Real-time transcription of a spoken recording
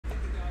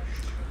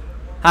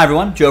Hi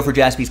everyone, Joe for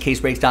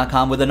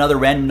JaspysCaseBreaks.com with another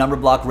random number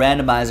block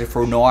randomizer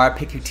for NOIR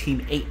Pick Your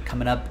Team 8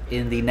 coming up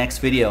in the next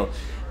video.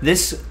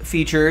 This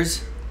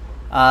features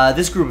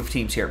this group of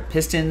teams here: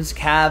 Pistons,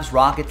 Cavs,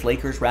 Rockets,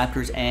 Lakers,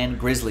 Raptors, and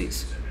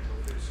Grizzlies.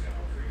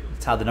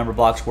 That's how the number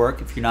blocks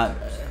work. If you're not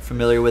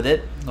familiar with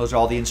it, those are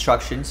all the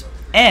instructions.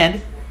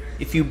 And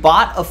if you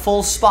bought a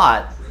full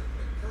spot,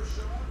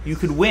 you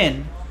could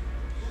win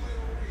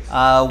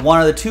one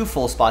of the two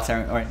full spots. Or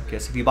I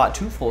guess if you bought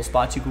two full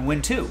spots, you could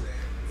win two.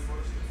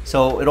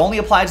 So it only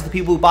applies to the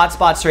people who bought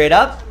spots straight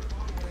up.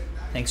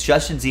 Thanks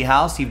Justin, Z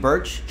Howe, Steve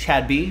Birch,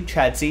 Chad B,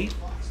 Chad C.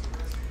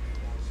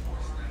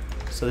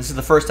 So this is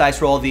the first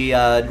dice roll. The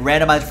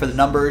randomizer for the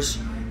numbers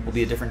will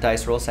be a different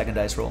dice roll, second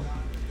dice roll.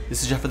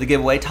 This is just for the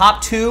giveaway.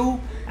 Top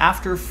two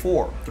after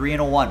 4. 3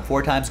 and a 1.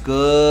 4 times.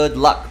 Good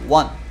luck.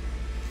 1,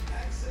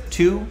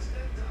 2,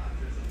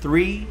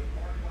 3,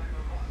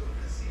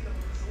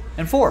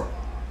 and 4.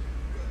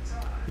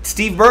 It's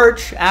Steve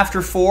Birch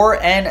after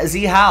 4 and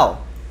Z Howe.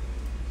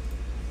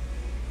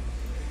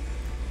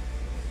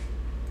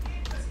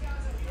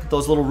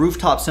 Those little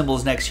rooftop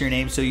symbols next to your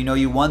name so you know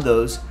you won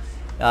those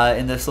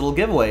in this little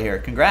giveaway here.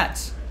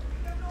 Congrats.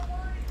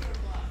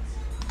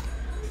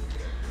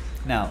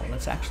 Now,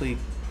 let's actually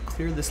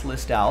clear this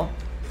list out.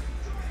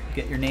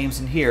 Get your names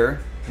in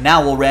here.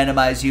 Now we'll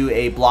randomize you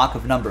a block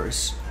of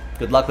numbers.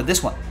 Good luck with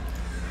this one.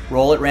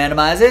 Roll it,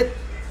 randomize it.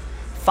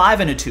 5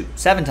 and a 2,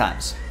 7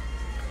 times.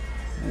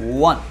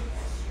 1,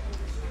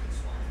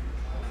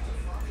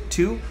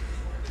 2,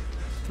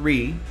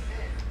 3,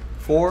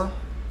 4,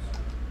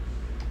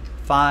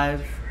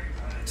 5,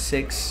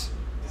 6,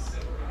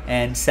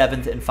 and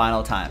 7th and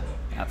final time.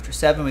 After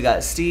 7, we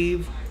got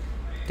Steve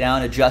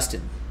down to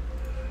Justin.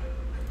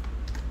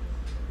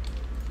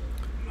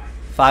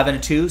 5 and a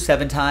 2,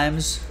 7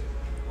 times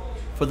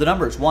for the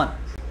numbers. 1,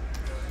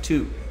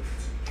 2,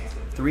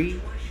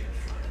 3,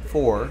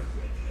 4,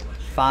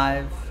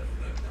 5,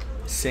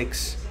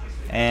 6,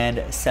 and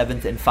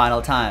 7th and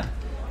final time.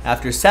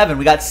 After 7,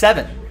 we got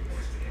 7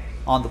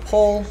 on the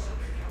pole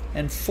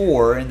and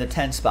 4 in the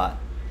 10 spot.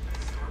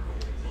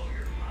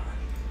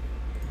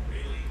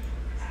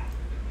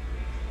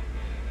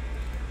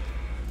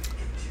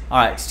 All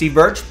right, Steve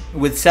Birch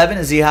with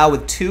 7, Z Howe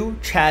with 2,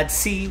 Chad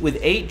C with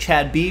 8,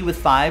 Chad B with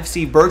 5,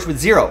 Steve Birch with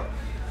 0.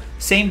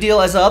 Same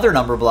deal as the other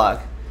number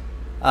block.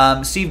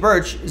 Steve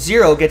Birch,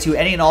 0 gets you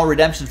any and all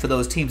redemptions for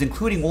those teams,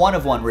 including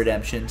 1-of-1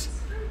 redemptions.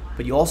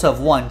 But you also have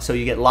 1, so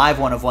you get live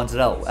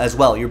 1-of-1s as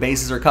well. Your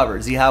bases are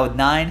covered. Z Howe with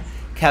 9,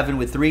 Kevin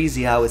with 3,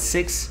 Z Howe with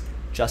 6,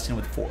 Justin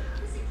with 4.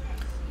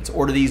 Let's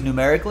order these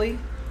numerically.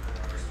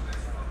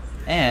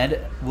 And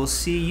we'll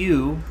see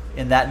you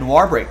in that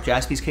Noir break.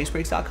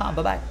 JaspysCaseBreaks.com.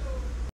 Bye-bye.